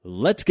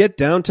Let's get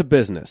down to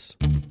business.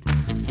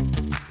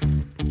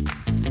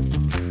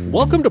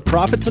 Welcome to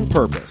Profits and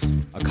Purpose,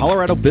 a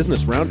Colorado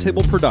Business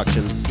Roundtable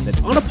production that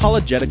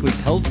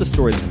unapologetically tells the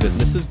story that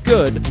business is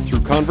good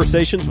through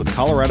conversations with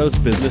Colorado's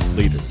business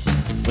leaders.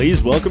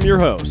 Please welcome your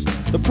host,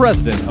 the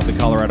president of the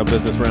Colorado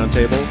Business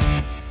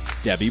Roundtable,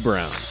 Debbie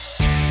Brown.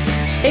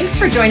 Thanks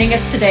for joining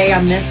us today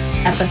on this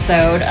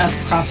episode of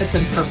Profits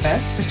and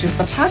Purpose, which is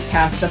the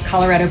podcast of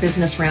Colorado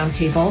Business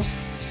Roundtable,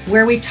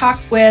 where we talk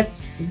with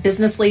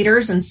business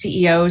leaders and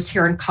CEOs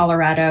here in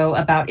Colorado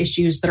about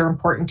issues that are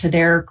important to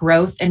their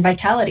growth and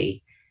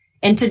vitality.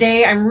 And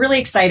today I'm really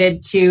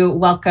excited to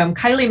welcome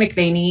Kylie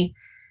McVaney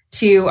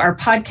to our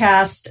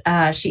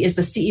podcast. She is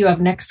the CEO of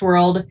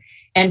NextWorld.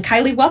 And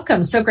Kylie,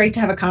 welcome. So great to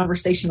have a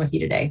conversation with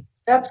you today.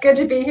 That's good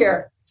to be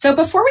here. So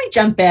before we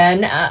jump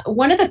in,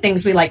 one of the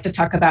things we like to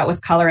talk about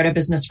with Colorado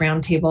Business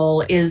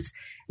Roundtable is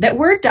that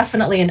we're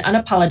definitely an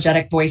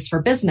unapologetic voice for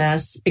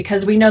business,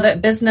 because we know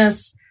that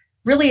business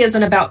really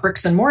isn't about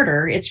bricks and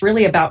mortar. It's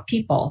really about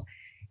people.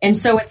 And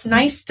so it's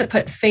nice to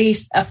put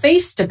a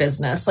face to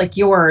business like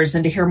yours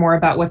and to hear more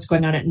about what's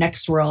going on at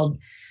NextWorld.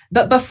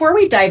 But before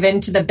we dive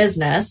into the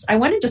business, I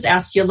want to just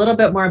ask you a little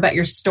bit more about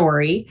your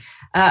story,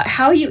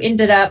 how you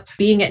ended up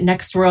being at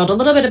NextWorld, a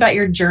little bit about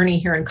your journey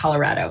here in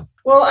Colorado.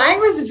 Well, I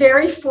was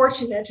very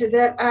fortunate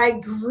that I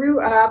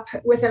grew up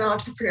with an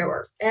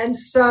entrepreneur. And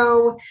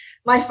so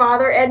my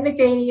father, Ed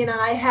McVaney, and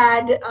I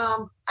had,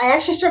 I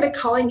actually started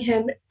calling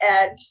him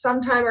Ed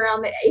sometime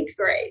around the 8th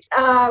grade.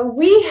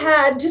 We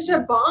had just a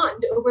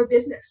bond over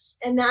business,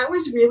 and that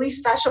was really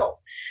special.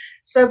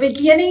 So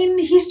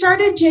he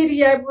started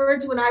J.D.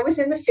 Edwards when I was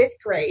in the 5th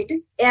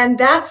grade. And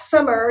that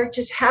summer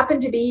just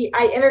happened to be,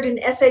 I entered an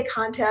essay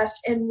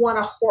contest and won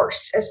a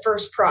horse as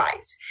first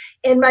prize.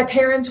 And my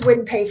parents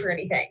wouldn't pay for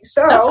anything.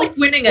 So that's like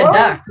winning a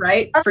duck,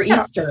 right? For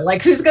Easter.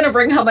 Like, who's going to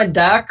bring home a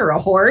duck or a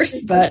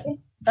horse? But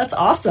that's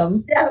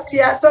awesome.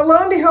 Yes. So lo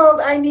and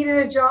behold, I needed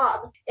a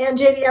job. And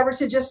J.D.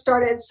 Edwards had just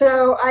started.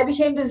 So I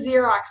became the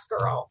Xerox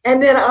girl.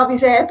 And then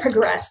obviously I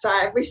progressed.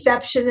 I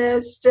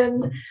receptionist,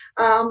 and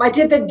I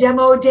did the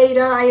demo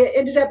data. I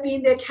ended up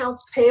being the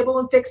accounts payable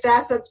and fixed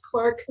assets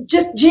clerk.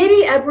 Just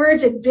J.D.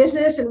 Edwards and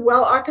business and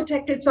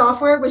well-architected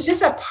software was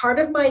just a part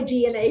of my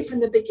DNA from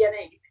the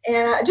beginning.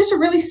 And just a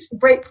really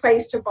great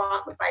place to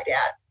bond with my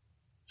dad.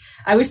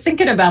 I was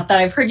thinking about that.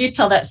 I've heard you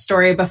tell that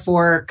story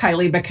before,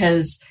 Kylie,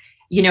 because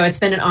it's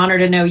been an honor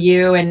to know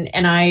you, and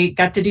I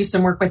got to do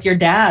some work with your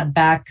dad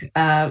back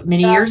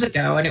many years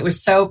ago, and it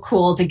was so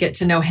cool to get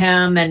to know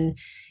him, and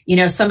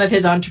some of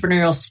his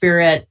entrepreneurial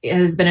spirit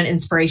has been an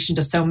inspiration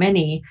to so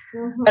many.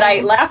 Mm-hmm. But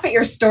I laugh at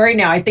your story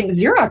now. I think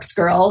Xerox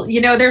girl,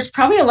 there's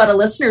probably a lot of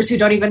listeners who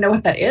don't even know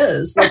what that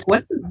is. Like,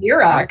 what's a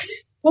Xerox?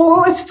 Well,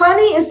 what was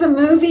funny is the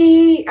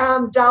movie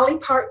Dolly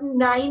Parton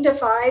 9 to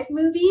 5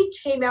 movie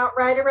came out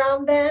right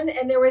around then.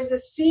 And there was a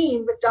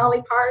scene with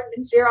Dolly Parton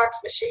and Xerox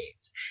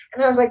machines.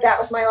 And I was like, that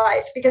was my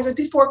life, because it was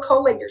before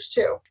collators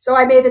too. So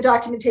I made the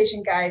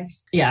documentation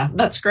guides. Yeah,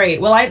 that's great.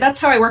 Well, that's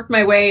how I worked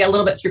my way a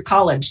little bit through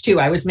college too.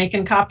 I was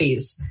making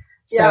copies.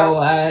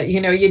 So,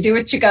 you do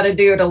what you got to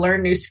do to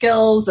learn new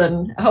skills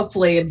and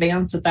hopefully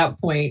advance at that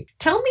point.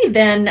 Tell me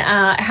then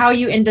how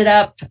you ended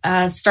up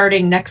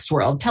starting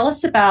NextWorld. Tell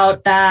us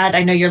about that.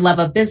 I know your love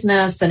of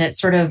business, and it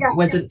sort of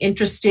was an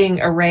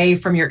interesting array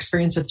from your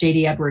experience with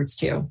J.D. Edwards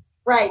too.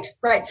 Right.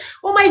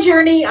 Well, my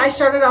journey, I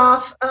started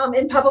off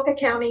in public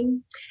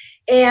accounting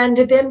and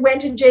then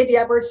went to J.D.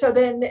 Edwards. So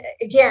then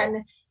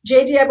again,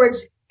 J.D.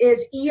 Edwards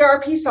is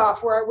ERP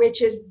software,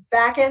 which is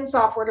back-end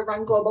software to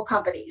run global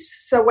companies.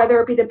 So whether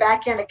it be the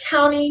back-end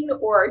accounting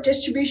or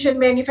distribution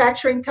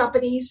manufacturing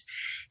companies.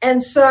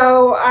 And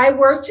so I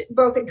worked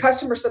both in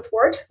customer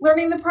support,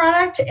 learning the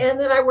product, and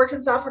then I worked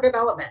in software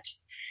development.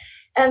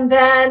 And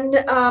then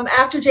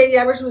after J.D.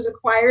 Edwards was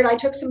acquired, I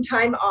took some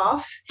time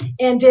off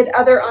and did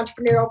other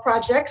entrepreneurial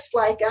projects,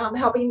 like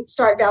helping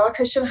start Valor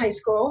Christian High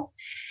School.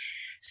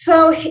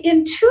 So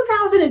in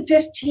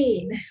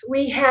 2015,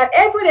 we had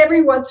Ed would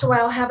every once in a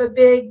while have a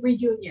big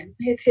reunion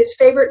with his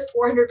favorite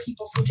 400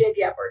 people from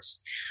J.D.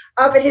 Edwards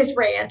up at his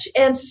ranch.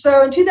 And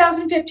so in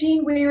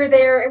 2015, we were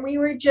there and we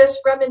were just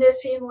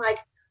reminiscing, like,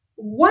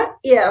 what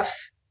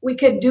if we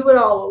could do it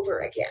all over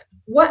again?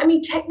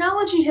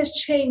 Technology has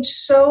changed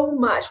so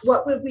much.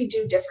 What would we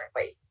do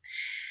differently?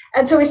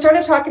 And so we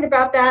started talking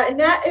about that, and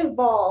that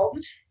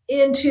evolved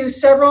into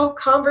several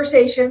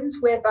conversations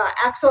with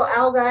Axel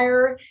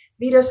Allgeier,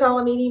 Vito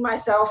Salamini,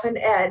 myself, and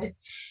Ed.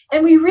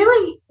 And we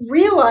really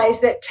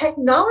realized that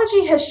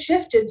technology has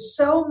shifted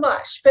so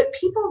much, but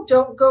people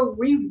don't go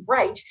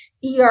rewrite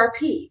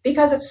ERP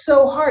because it's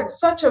so hard. It's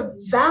such a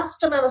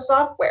vast amount of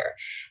software.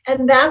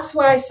 And that's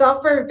why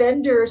software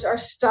vendors are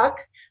stuck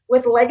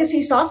with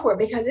legacy software,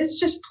 because it's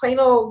just plain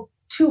old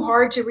too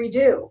hard to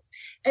redo.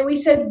 And we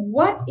said,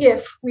 what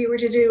if we were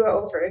to do it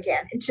over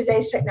again in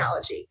today's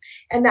technology?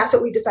 And that's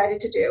what we decided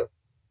to do.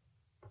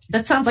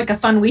 That sounds like a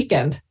fun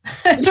weekend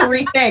to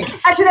rethink.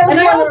 Actually, that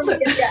was one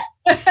weekend,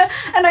 yeah.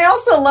 And I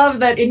also love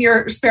that in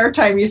your spare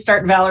time, you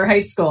start Valor High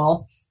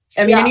School.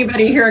 I mean,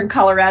 anybody here in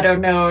Colorado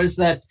knows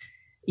that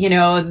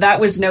that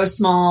was no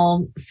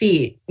small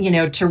feat,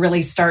 to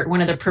really start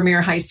one of the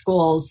premier high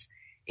schools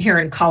here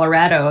in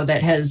Colorado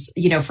that has,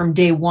 from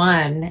day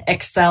one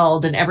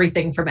excelled in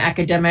everything from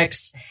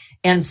academics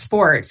and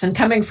sports. And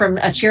coming from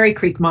a Cherry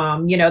Creek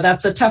mom,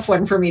 that's a tough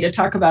one for me to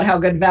talk about how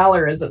good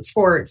Valor is at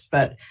sports,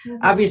 but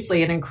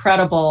obviously an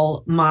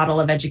incredible model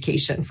of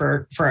education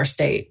for our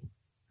state.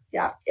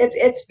 Yeah,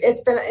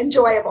 it's been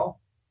enjoyable.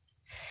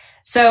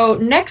 So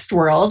Next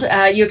World,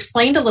 you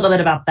explained a little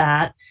bit about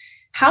that.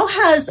 How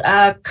has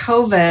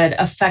COVID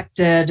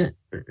affected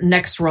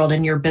Next World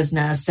in your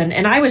business?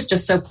 And I was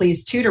just so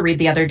pleased too to read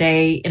the other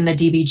day in the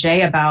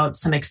DBJ about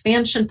some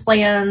expansion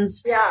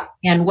plans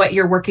and what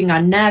you're working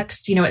on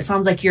next. It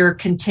sounds like you're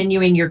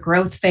continuing your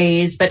growth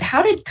phase, but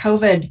how did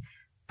COVID,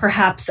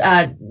 perhaps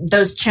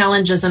those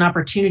challenges and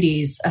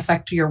opportunities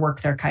affect your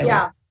work there, Kylie?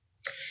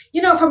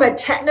 Yeah. From a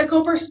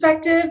technical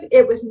perspective,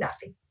 it was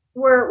nothing.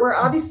 We're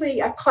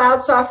obviously a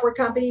cloud software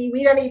company.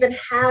 We don't even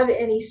have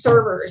any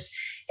servers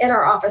in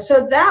our office.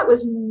 So that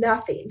was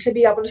nothing to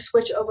be able to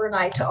switch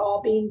overnight to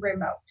all being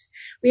remote.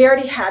 We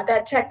already had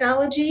that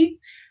technology,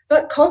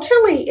 but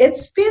culturally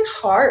it's been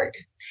hard.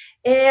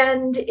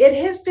 And it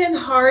has been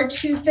hard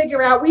to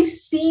figure out. We've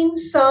seen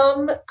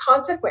some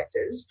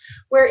consequences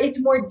where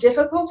it's more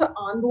difficult to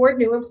onboard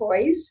new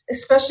employees,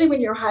 especially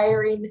when you're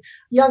hiring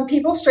young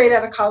people straight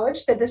out of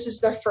college, that this is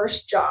their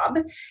first job.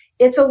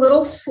 It's a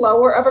little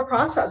slower of a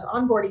process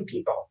onboarding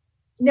people.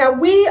 Now,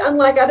 we,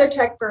 unlike other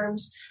tech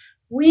firms,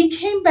 we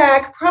came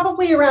back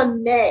probably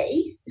around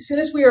May, as soon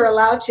as we were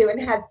allowed to, and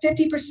had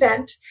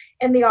 50%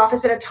 in the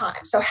office at a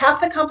time. So half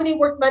the company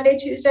worked Monday,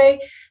 Tuesday,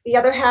 the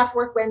other half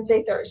worked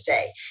Wednesday,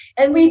 Thursday.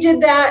 And we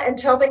did that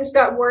until things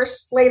got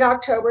worse late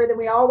October. Then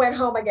we all went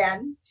home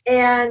again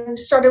and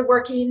started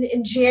working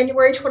in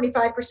January,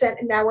 25%.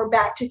 And now we're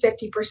back to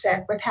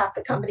 50% with half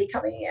the company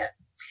coming in.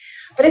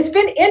 But it's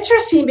been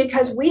interesting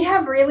because we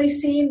have really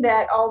seen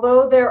that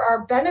although there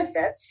are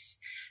benefits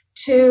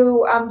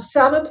to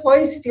some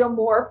employees feel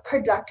more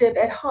productive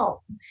at home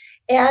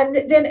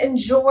and then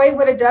enjoy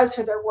what it does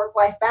for their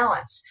work-life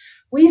balance.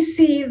 We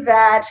see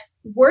that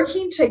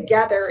working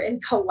together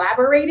and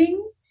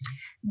collaborating,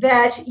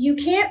 that you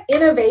can't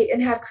innovate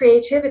and have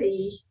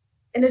creativity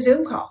in a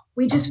Zoom call.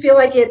 We just feel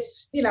like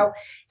it's,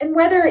 and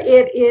whether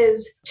it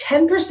is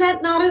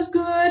 10% not as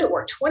good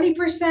or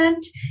 20%,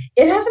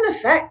 it has an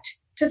effect.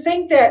 To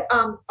think that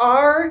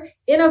our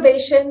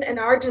innovation and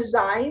our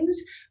designs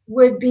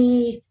would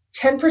be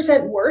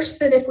 10% worse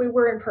than if we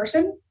were in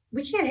person,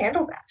 we can't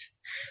handle that.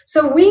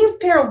 So we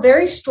feel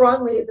very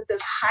strongly that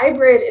this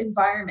hybrid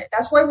environment,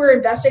 that's why we're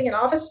investing in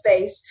office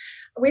space.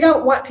 We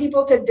don't want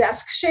people to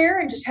desk share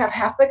and just have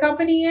half the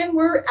company in.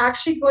 We're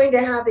actually going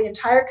to have the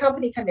entire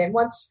company come in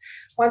once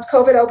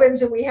COVID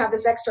opens and we have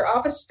this extra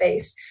office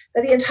space,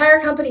 that the entire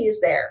company is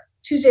there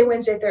Tuesday,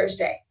 Wednesday,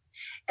 Thursday.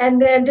 And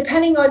then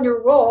depending on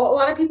your role, a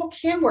lot of people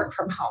can work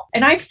from home.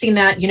 And I've seen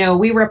that,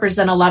 we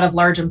represent a lot of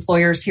large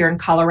employers here in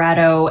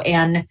Colorado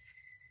and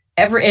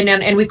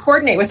we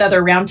coordinate with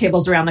other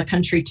roundtables around the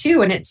country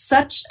too. And it's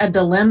such a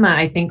dilemma,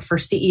 I think, for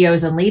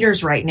CEOs and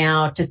leaders right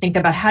now to think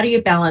about how do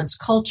you balance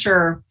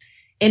culture,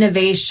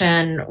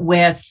 innovation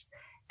with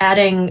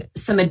adding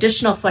some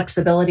additional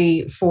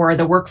flexibility for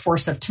the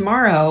workforce of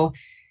tomorrow.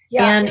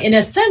 Yeah. And in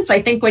a sense,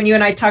 I think when you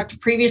and I talked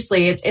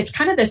previously, it's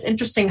kind of this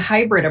interesting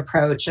hybrid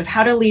approach of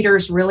how do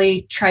leaders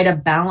really try to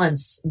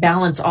balance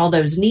all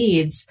those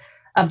needs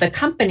of the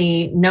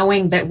company,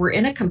 knowing that we're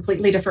in a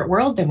completely different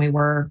world than we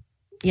were,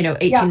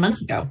 18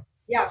 months ago.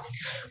 Yeah.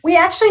 We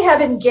actually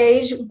have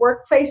engaged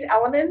Workplace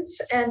Elements,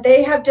 and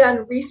they have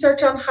done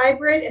research on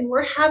hybrid, and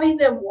we're having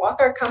them walk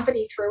our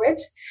company through it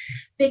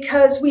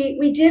because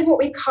we did what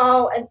we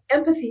call an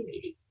empathy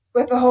meeting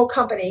with the whole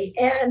company.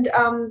 And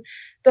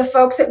the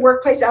folks at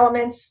Workplace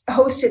Elements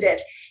hosted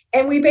it.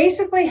 And we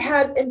basically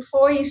had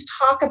employees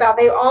talk about,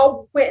 they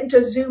all went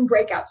into Zoom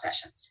breakout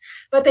sessions,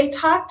 but they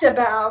talked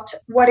about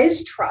what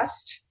is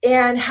trust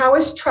and how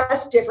is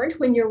trust different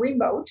when you're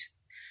remote.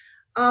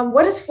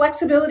 What does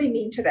flexibility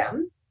mean to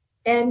them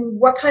and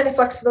what kind of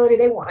flexibility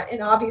they want?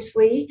 And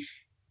obviously,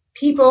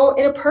 people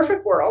in a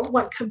perfect world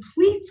want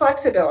complete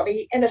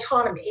flexibility and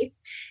autonomy.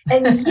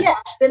 And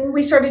yet, then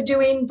we started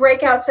doing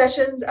breakout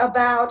sessions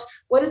about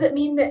what does it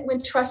mean that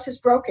when trust is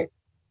broken?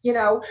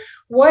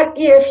 What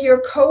if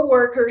your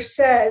coworker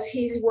says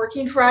he's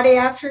working Friday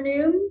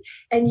afternoon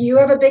and you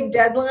have a big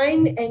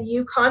deadline and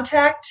you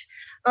contact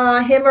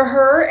him or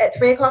her at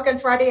 3:00 on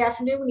Friday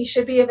afternoon when he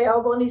should be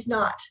available and he's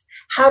not?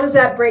 How does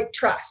that break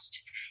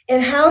trust?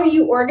 And how do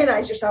you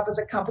organize yourself as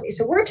a company?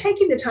 So we're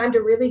taking the time to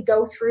really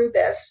go through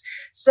this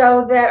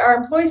so that our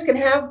employees can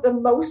have the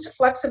most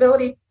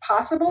flexibility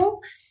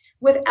possible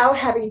without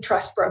having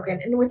trust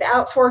broken and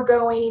without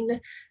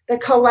foregoing the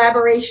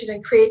collaboration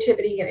and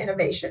creativity and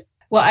innovation.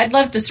 Well, I'd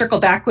love to circle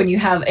back when you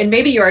have, and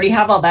maybe you already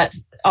have all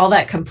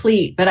that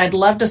complete, but I'd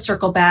love to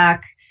circle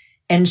back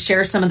and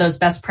share some of those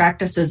best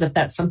practices if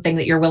that's something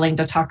that you're willing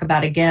to talk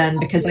about again,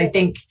 because I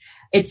think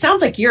it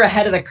sounds like you're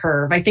ahead of the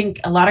curve. I think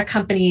a lot of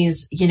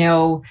companies,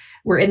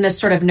 we're in this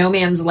sort of no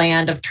man's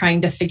land of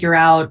trying to figure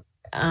out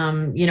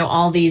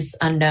all these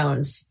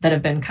unknowns that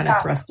have been kind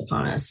of thrust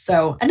upon us.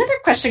 So another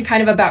question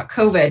kind of about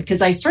COVID,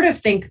 because I sort of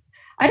think,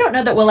 I don't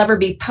know that we'll ever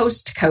be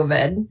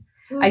post-COVID.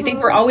 Mm-hmm. I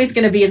think we're always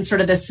going to be in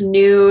sort of this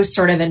new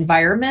sort of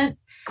environment.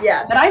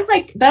 Yes. But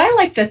I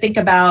like to think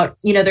about,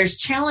 there's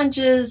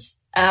challenges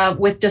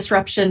with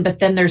disruption, but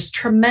then there's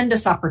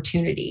tremendous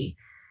opportunity.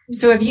 Mm-hmm.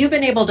 So have you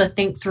been able to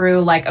think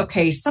through like,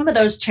 okay, some of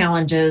those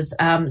challenges,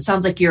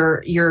 sounds like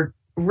you're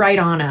right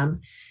on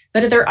them,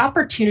 but are there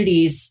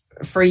opportunities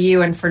for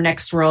you and for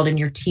Next World and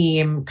your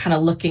team kind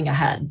of looking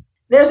ahead?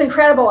 There's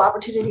incredible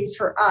opportunities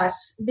for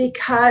us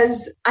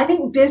because I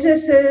think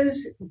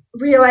businesses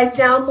realize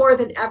now more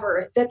than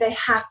ever that they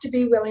have to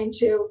be willing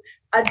to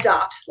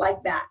adopt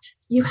like that.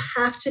 You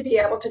have to be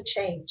able to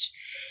change.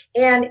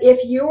 And if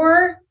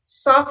your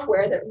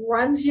software that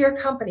runs your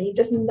company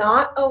does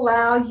not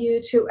allow you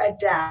to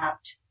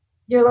adapt,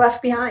 you're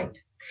left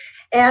behind.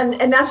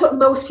 And that's what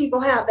most people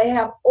have. They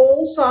have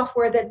old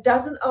software that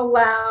doesn't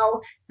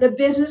allow the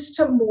business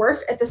to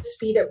morph at the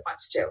speed it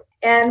wants to.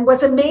 And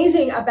what's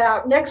amazing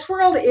about Next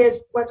World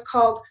is what's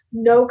called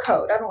no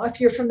code. I don't know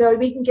if you're familiar.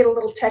 We can get a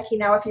little techie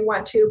now if you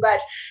want to,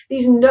 but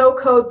these no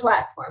code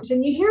platforms.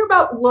 And you hear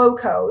about low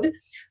code,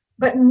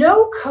 but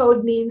no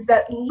code means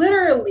that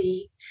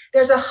literally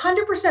there's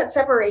 100%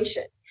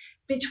 separation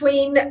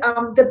between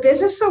the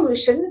business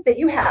solution that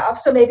you have.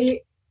 So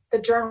maybe the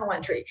journal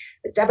entry,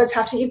 the debits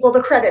have to equal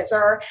the credits,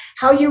 or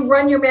how you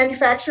run your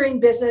manufacturing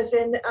business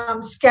and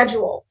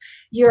schedule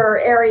your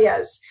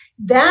areas.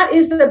 That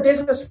is the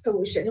business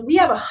solution. And we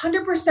have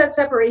 100%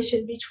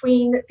 separation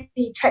between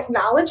the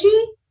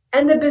technology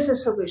and the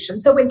business solution.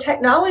 So when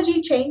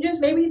technology changes,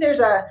 maybe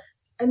there's a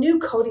new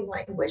coding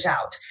language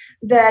out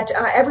that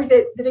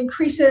that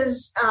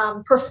increases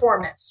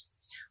performance,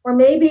 or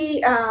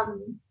maybe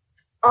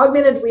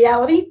augmented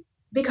reality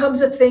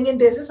becomes a thing in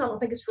business. I don't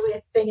think it's really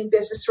a thing in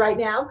business right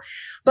now.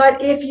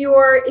 But if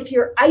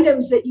your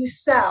items that you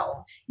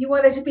sell, you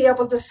wanted to be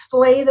able to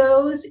display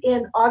those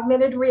in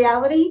augmented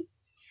reality,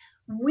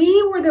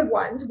 we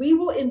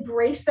will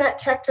embrace that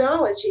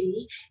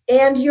technology,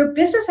 and your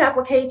business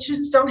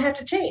applications don't have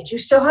to change. You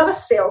still have a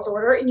sales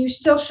order and you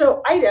still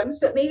show items,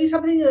 but maybe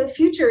something in the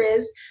future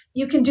is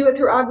you can do it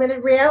through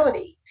augmented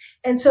reality.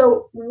 And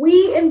so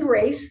we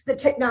embrace the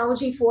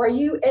technology for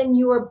you, and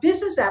your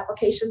business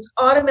applications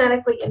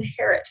automatically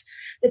inherit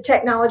the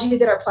technology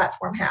that our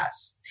platform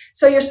has.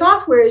 So your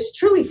software is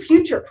truly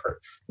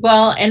future-proof.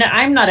 Well, and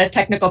I'm not a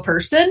technical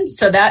person,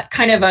 so that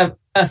kind of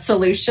a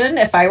solution,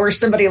 if I were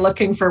somebody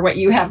looking for what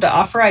you have to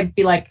offer, I'd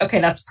be like, okay,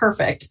 that's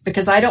perfect,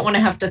 because I don't want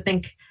to have to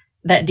think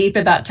that deep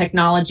about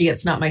technology.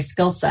 It's not my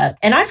skill set.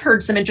 And I've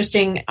heard some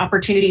interesting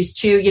opportunities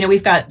too.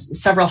 We've got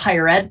several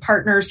higher ed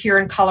partners here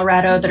in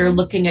Colorado that are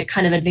looking at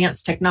kind of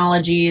advanced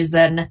technologies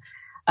and,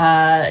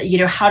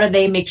 how do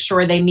they make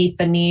sure they meet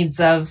the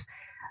needs of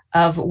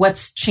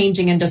what's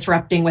changing and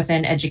disrupting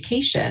within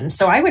education.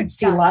 So I would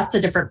see lots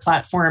of different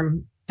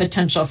platform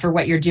potential for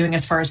what you're doing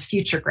as far as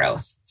future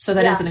growth. So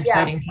that is an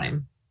exciting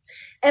time.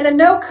 And a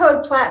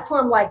no-code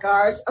platform like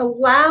ours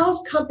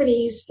allows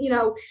companies,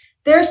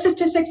 there are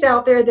statistics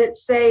out there that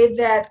say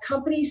that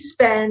companies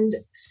spend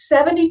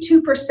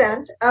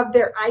 72% of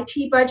their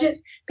IT budget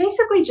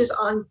basically just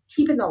on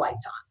keeping the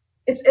lights on.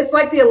 It's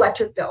like the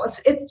electric bill.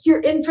 It's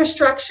your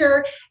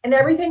infrastructure and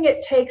everything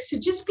it takes to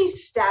just be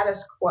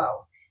status quo.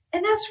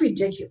 And that's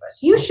ridiculous.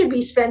 You should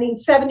be spending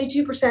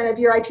 72% of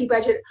your IT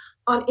budget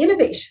on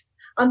innovation,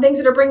 on things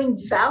that are bringing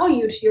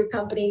value to your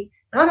company,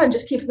 not on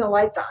just keeping the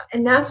lights on.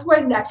 And that's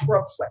where Next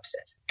World flips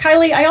it.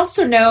 Kylie, I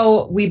also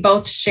know we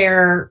both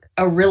share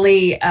a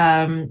really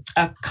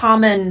a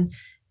common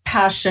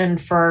passion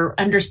for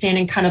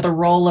understanding kind of the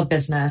role of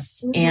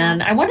business. Mm-hmm.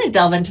 And I want to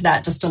delve into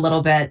that just a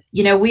little bit.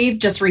 We've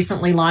just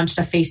recently launched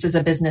a Faces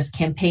of Business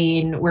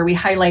campaign where we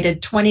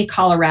highlighted 20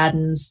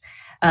 Coloradans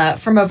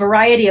from a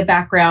variety of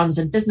backgrounds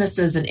and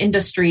businesses and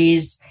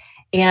industries,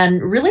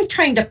 and really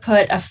trying to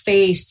put a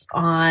face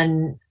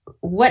on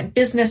what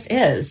business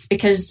is,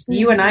 because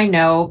you and I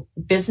know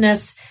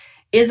business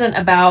isn't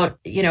about,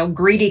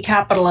 greedy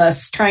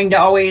capitalists trying to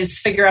always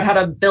figure out how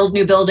to build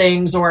new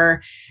buildings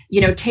or,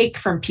 take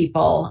from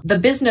people. The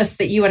business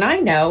that you and I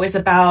know is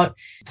about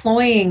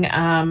employing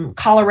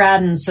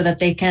Coloradans so that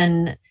they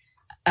can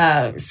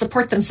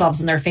support themselves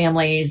and their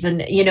families.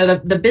 And,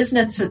 the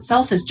business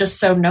itself is just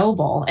so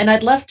noble. And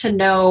I'd love to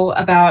know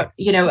about,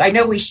 I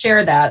know we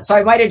share that, so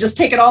I might have just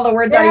taken all the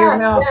words out of your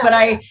mouth,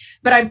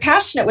 but I'm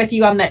passionate with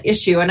you on that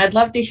issue. And I'd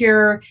love to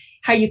hear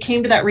how you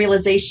came to that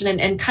realization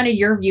and kind of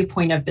your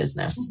viewpoint of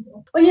business.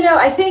 Well,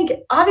 I think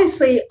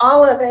obviously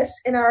all of us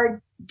in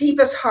our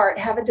deepest heart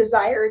have a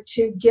desire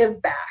to give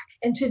back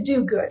and to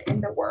do good in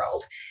the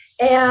world.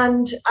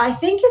 And I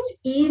think it's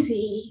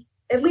easy,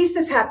 at least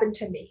this happened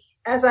to me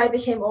as I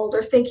became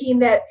older, thinking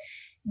that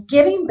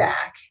giving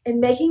back and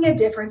making a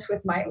difference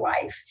with my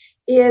life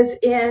is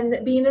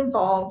in being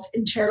involved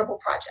in charitable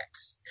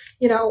projects,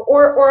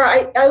 or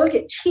I look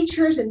at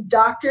teachers and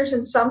doctors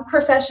in some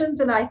professions,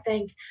 and I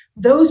think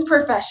those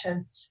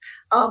professions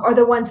are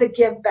the ones that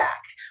give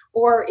back.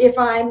 Or if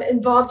I'm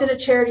involved in a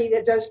charity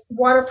that does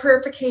water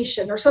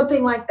purification or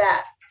something like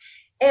that.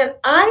 And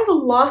I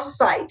lost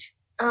sight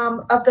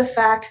of the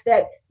fact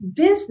that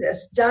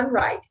business done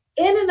right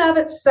in and of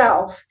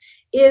itself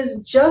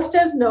is just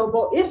as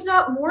noble, if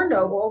not more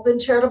noble, than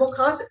charitable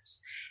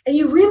causes. And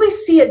you really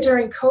see it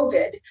during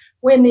COVID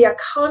when the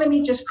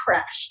economy just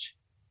crashed.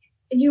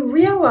 And you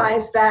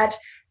realize that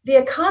the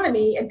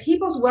economy and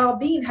people's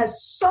well-being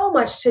has so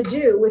much to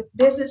do with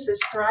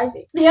businesses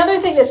thriving. The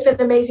other thing that's been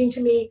amazing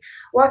to me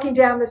walking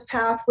down this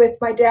path with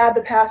my dad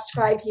the past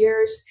 5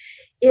 years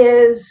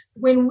is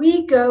when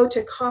we go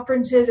to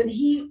conferences and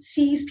he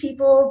sees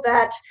people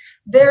that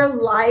their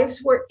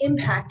lives were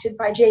impacted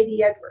by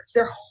J.D. Edwards,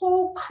 their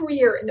whole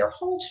career and their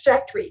whole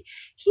trajectory.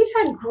 He's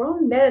had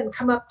grown men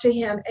come up to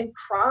him and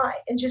cry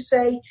and just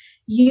say,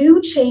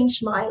 "You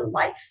changed my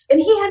life."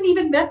 And he hadn't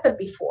even met them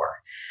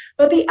before.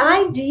 But the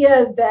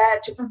idea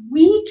that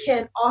we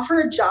can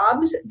offer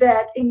jobs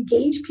that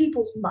engage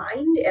people's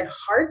mind and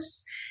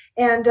hearts,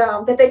 and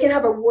that they can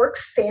have a work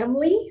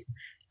family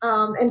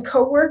and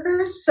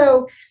coworkers.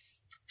 So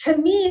to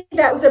me,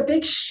 that was a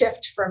big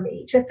shift for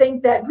me to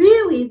think that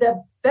really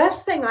the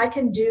best thing I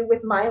can do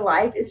with my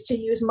life is to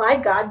use my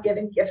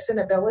God-given gifts and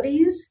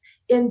abilities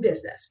in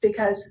business,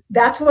 because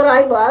that's what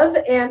I love.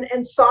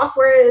 And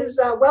software is,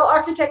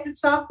 well-architected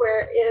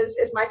software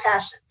is my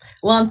passion.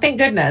 Well, and thank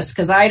goodness,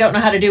 because I don't know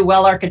how to do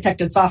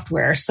well-architected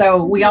software.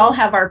 So we all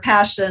have our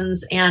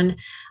passions. And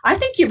I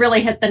think you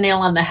really hit the nail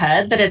on the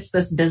head that it's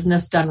this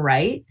business done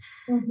right.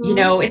 Mm-hmm. You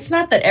know, it's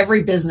not that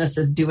every business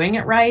is doing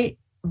it right,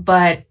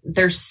 but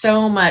there's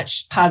so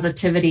much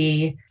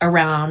positivity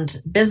around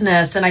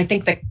business. And I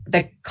think that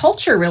the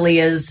culture really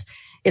is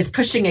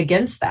pushing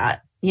against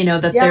that, you know,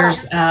 that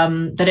there's,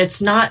 that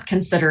it's not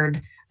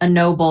considered a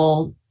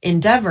noble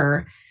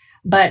endeavor.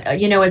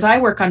 But, you know, as I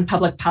work on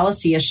public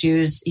policy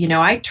issues, you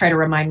know, I try to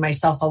remind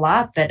myself a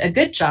lot that a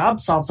good job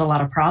solves a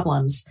lot of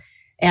problems.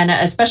 And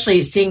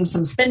especially seeing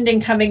some spending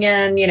coming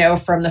in, you know,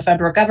 from the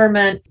federal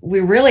government, we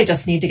really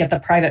just need to get the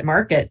private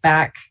market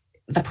back,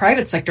 the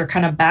private sector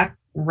kind of back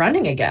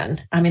running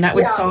again. I mean, that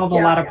would solve a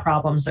lot of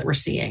problems that we're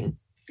seeing.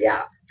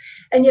 Yeah.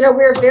 And, you know,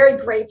 we're very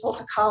grateful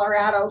to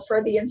Colorado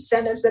for the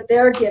incentives that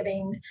they're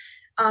giving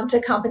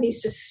to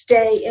companies to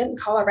stay in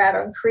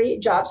Colorado and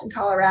create jobs in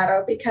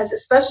Colorado, because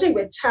especially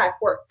with tech,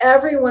 where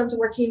everyone's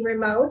working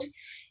remote,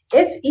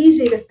 it's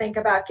easy to think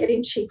about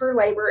getting cheaper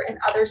labor in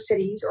other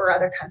cities or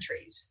other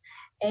countries.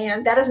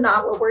 And that is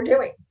not what we're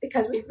doing,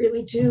 because we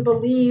really do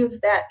believe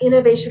that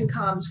innovation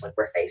comes when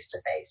we're face to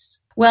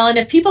face. Well, and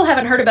if people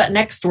haven't heard about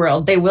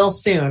Nextworld, they will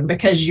soon,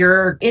 because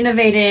you're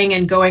innovating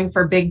and going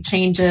for big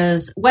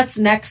changes. What's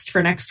next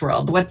for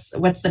Nextworld?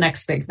 What's the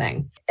next big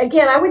thing?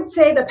 Again, I would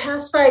say the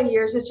past 5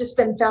 years has just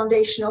been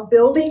foundational,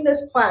 building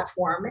this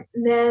platform,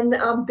 and then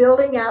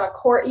building out a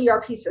core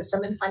ERP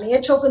system in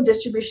financials and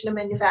distribution and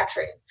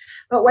manufacturing.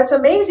 But what's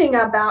amazing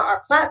about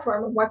our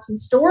platform and what's in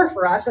store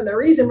for us, and the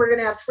reason we're going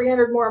to have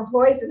 300 more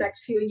employees the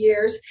next few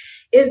years,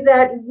 is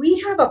that we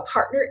have a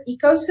partner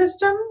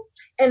ecosystem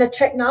and a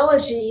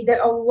technology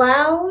that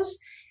allows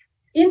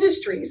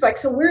industries,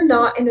 so we're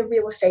not in the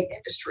real estate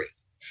industry.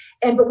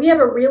 But we have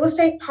a real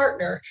estate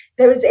partner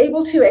that is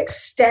able to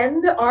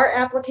extend our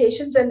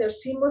applications, and they're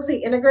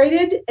seamlessly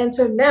integrated. And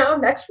so now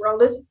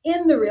Nextworld is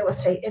in the real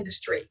estate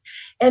industry,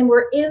 and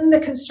we're in the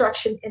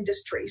construction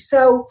industry.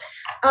 So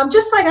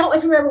just like, I don't know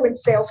if you remember when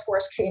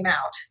Salesforce came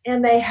out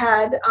and they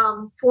had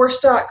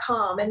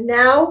Force.com, and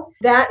now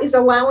that is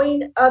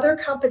allowing other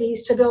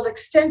companies to build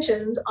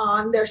extensions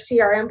on their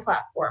CRM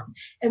platform.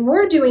 And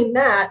we're doing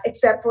that,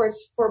 except for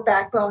it's for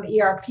backbone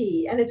ERP,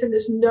 and it's in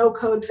this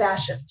no-code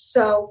fashion.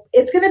 So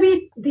it's going to be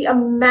the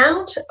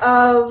amount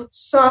of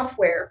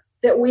software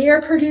that we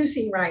are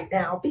producing right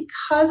now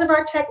because of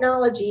our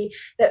technology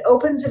that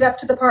opens it up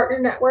to the partner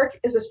network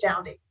is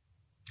astounding.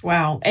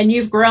 Wow. And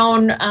you've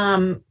grown,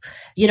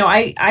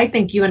 I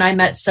think you and I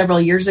met several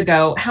years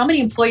ago. How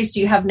many employees do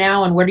you have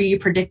now, and what are you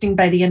predicting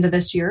by the end of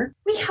this year?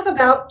 We have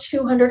about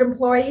 200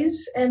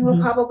 employees, and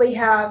we'll probably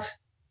have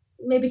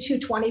maybe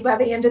 220 by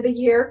the end of the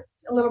year,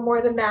 a little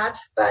more than that.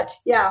 But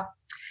yeah.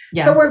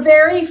 So we're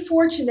very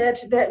fortunate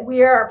that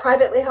we are a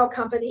privately held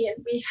company,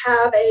 and we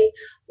have a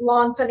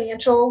long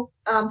financial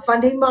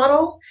funding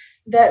model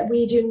that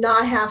we do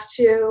not have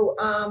to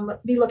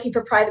be looking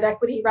for private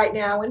equity right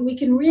now. And we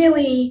can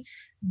really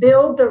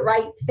build the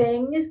right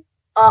thing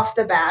off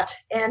the bat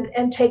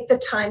and take the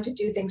time to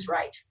do things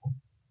right.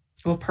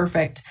 Well,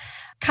 perfect.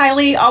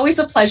 Kylie, always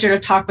a pleasure to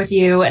talk with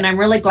you. And I'm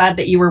really glad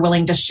that you were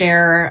willing to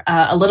share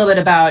a little bit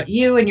about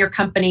you and your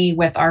company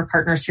with our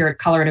partners here at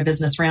Colorado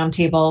Business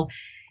Roundtable.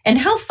 And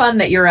how fun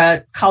that you're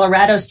a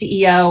Colorado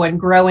CEO and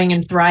growing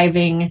and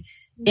thriving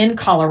in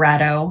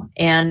Colorado.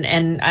 And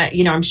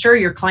I'm sure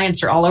your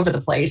clients are all over the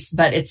place,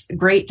 but it's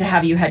great to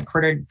have you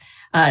headquartered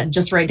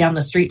just right down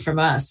the street from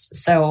us.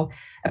 So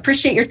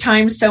appreciate your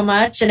time so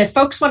much. And if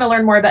folks want to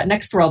learn more about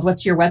Nextworld,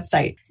 what's your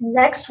website?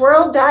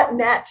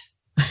 Nextworld.net.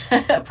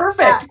 Perfect.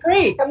 Yeah.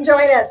 Great. Come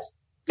join us.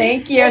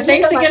 Thank you.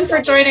 Thanks so again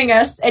for joining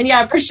us. And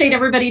appreciate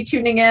everybody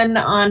tuning in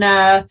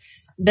on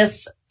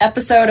this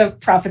episode of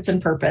Profits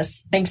and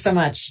Purpose. Thanks so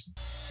much.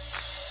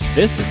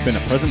 This has been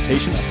a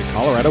presentation of the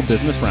Colorado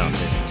Business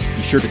Roundtable.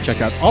 Be sure to check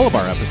out all of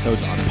our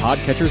episodes on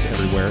podcatchers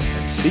everywhere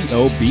and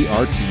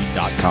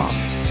cobrt.com.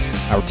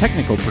 Our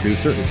technical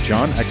producer is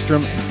John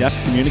Ekstrom at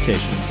Deft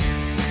Communications.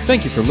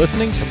 Thank you for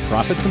listening to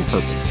Profits and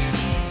Purpose.